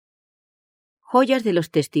Joyas de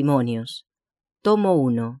los Testimonios, tomo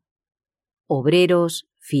 1. Obreros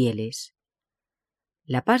fieles.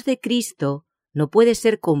 La paz de Cristo no puede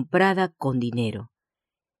ser comprada con dinero.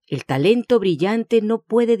 El talento brillante no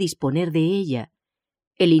puede disponer de ella.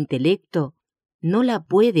 El intelecto no la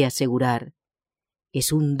puede asegurar.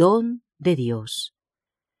 Es un don de Dios.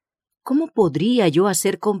 ¿Cómo podría yo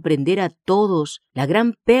hacer comprender a todos la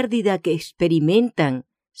gran pérdida que experimentan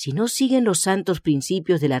si no siguen los santos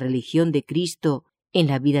principios de la religión de Cristo en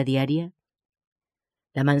la vida diaria?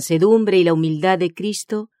 La mansedumbre y la humildad de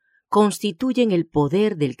Cristo constituyen el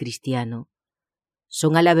poder del cristiano.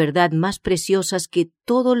 Son a la verdad más preciosas que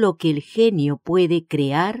todo lo que el genio puede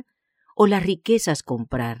crear o las riquezas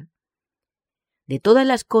comprar. De todas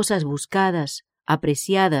las cosas buscadas,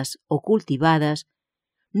 apreciadas o cultivadas,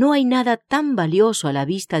 no hay nada tan valioso a la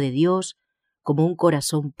vista de Dios como un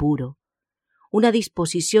corazón puro, una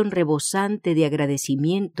disposición rebosante de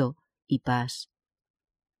agradecimiento y paz.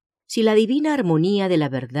 Si la divina armonía de la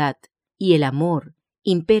verdad y el amor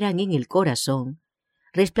imperan en el corazón,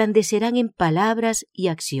 resplandecerán en palabras y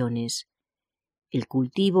acciones. El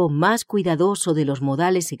cultivo más cuidadoso de los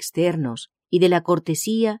modales externos y de la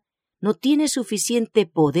cortesía no tiene suficiente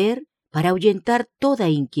poder para ahuyentar toda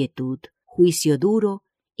inquietud, juicio duro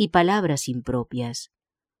y palabras impropias.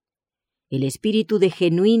 El espíritu de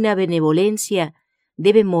genuina benevolencia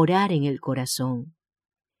debe morar en el corazón.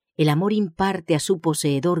 El amor imparte a su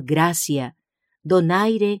poseedor gracia,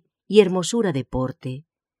 donaire y hermosura de porte.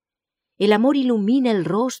 El amor ilumina el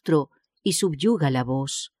rostro y subyuga la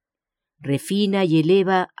voz. Refina y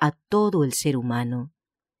eleva a todo el ser humano.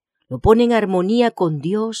 Lo pone en armonía con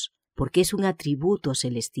Dios porque es un atributo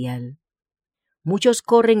celestial. Muchos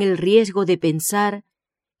corren el riesgo de pensar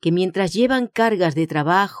que mientras llevan cargas de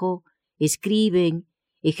trabajo, escriben,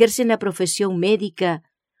 ejercen la profesión médica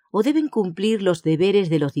o deben cumplir los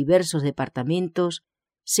deberes de los diversos departamentos,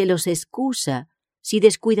 se los excusa si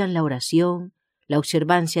descuidan la oración, la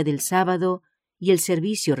observancia del sábado y el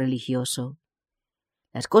servicio religioso.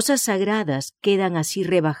 Las cosas sagradas quedan así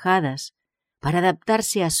rebajadas para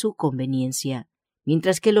adaptarse a su conveniencia,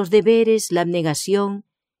 mientras que los deberes, la abnegación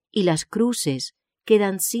y las cruces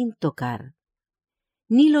quedan sin tocar.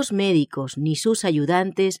 Ni los médicos ni sus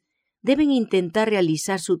ayudantes deben intentar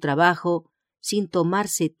realizar su trabajo sin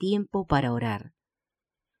tomarse tiempo para orar.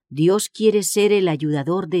 Dios quiere ser el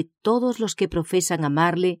ayudador de todos los que profesan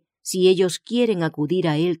amarle si ellos quieren acudir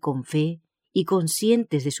a Él con fe y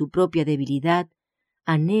conscientes de su propia debilidad,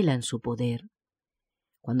 anhelan su poder.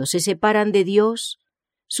 Cuando se separan de Dios,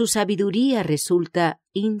 su sabiduría resulta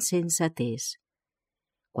insensatez.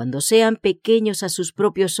 Cuando sean pequeños a sus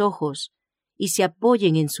propios ojos y se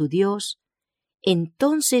apoyen en su Dios,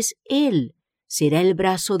 entonces Él será el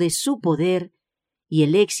brazo de su poder y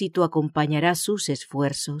el éxito acompañará sus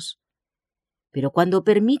esfuerzos. Pero cuando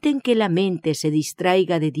permiten que la mente se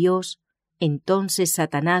distraiga de Dios, entonces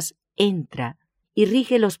Satanás entra y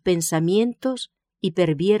rige los pensamientos y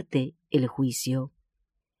pervierte el juicio.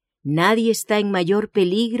 Nadie está en mayor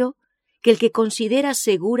peligro que el que considera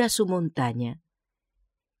segura su montaña.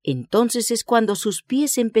 Entonces es cuando sus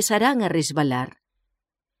pies empezarán a resbalar.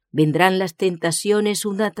 Vendrán las tentaciones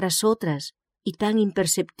una tras otras, y tan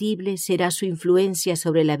imperceptible será su influencia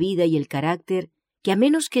sobre la vida y el carácter, que a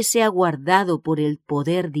menos que sea guardado por el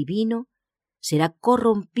poder divino, será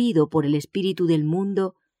corrompido por el espíritu del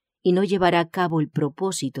mundo y no llevará a cabo el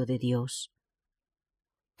propósito de Dios.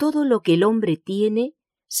 Todo lo que el hombre tiene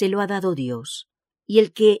se lo ha dado Dios, y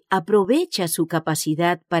el que aprovecha su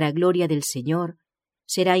capacidad para gloria del Señor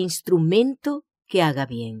será instrumento que haga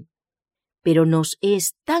bien. Pero nos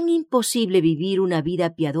es tan imposible vivir una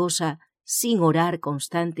vida piadosa sin orar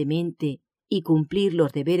constantemente y cumplir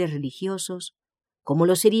los deberes religiosos, como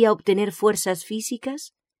lo sería obtener fuerzas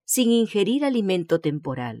físicas sin ingerir alimento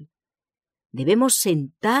temporal. Debemos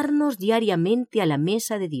sentarnos diariamente a la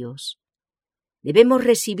mesa de Dios. Debemos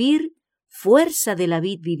recibir fuerza de la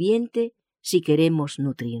vid viviente si queremos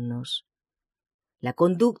nutrirnos. La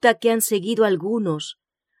conducta que han seguido algunos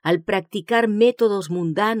al practicar métodos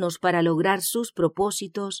mundanos para lograr sus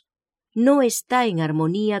propósitos no está en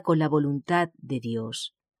armonía con la voluntad de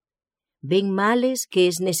Dios. Ven males que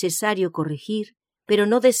es necesario corregir, pero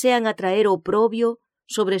no desean atraer oprobio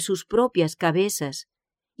sobre sus propias cabezas,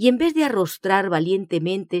 y en vez de arrostrar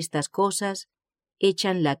valientemente estas cosas,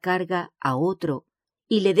 echan la carga a otro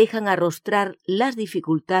y le dejan arrostrar las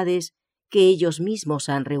dificultades que ellos mismos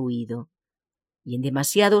han rehuido. Y en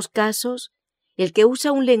demasiados casos, el que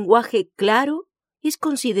usa un lenguaje claro es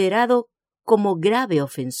considerado como grave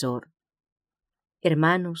ofensor.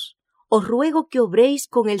 Hermanos, os ruego que obréis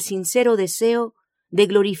con el sincero deseo de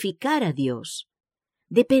glorificar a Dios.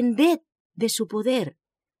 Depended de su poder.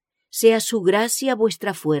 Sea su gracia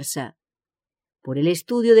vuestra fuerza. Por el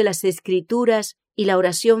estudio de las Escrituras y la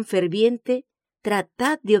oración ferviente,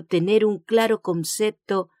 tratad de obtener un claro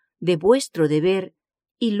concepto de vuestro deber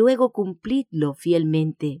y luego cumplidlo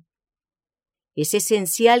fielmente. Es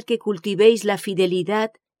esencial que cultivéis la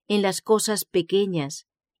fidelidad en las cosas pequeñas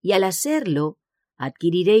y al hacerlo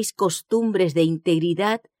adquiriréis costumbres de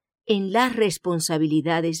integridad en las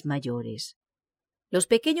responsabilidades mayores. Los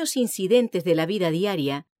pequeños incidentes de la vida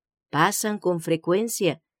diaria pasan con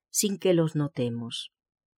frecuencia sin que los notemos.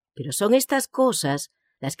 Pero son estas cosas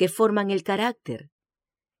las que forman el carácter.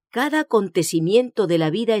 Cada acontecimiento de la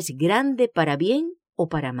vida es grande para bien o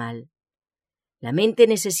para mal. La mente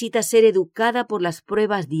necesita ser educada por las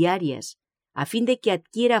pruebas diarias, a fin de que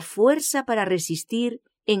adquiera fuerza para resistir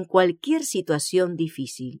en cualquier situación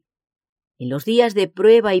difícil. En los días de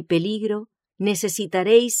prueba y peligro,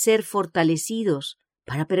 necesitaréis ser fortalecidos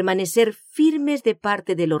para permanecer firmes de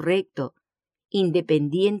parte de lo recto,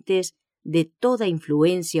 independientes de toda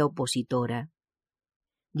influencia opositora.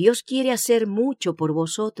 Dios quiere hacer mucho por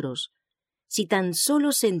vosotros, si tan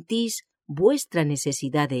solo sentís vuestra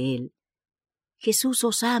necesidad de Él. Jesús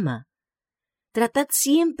os ama. Tratad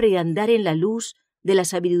siempre de andar en la luz de la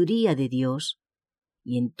sabiduría de Dios,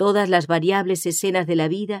 y en todas las variables escenas de la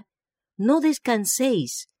vida, no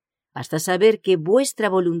descanséis hasta saber que vuestra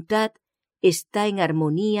voluntad está en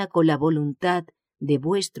armonía con la voluntad de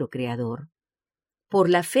vuestro Creador. Por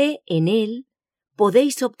la fe en Él,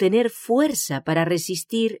 podéis obtener fuerza para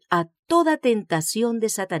resistir a toda tentación de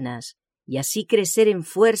Satanás y así crecer en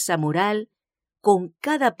fuerza moral con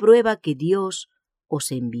cada prueba que Dios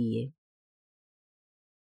os envíe.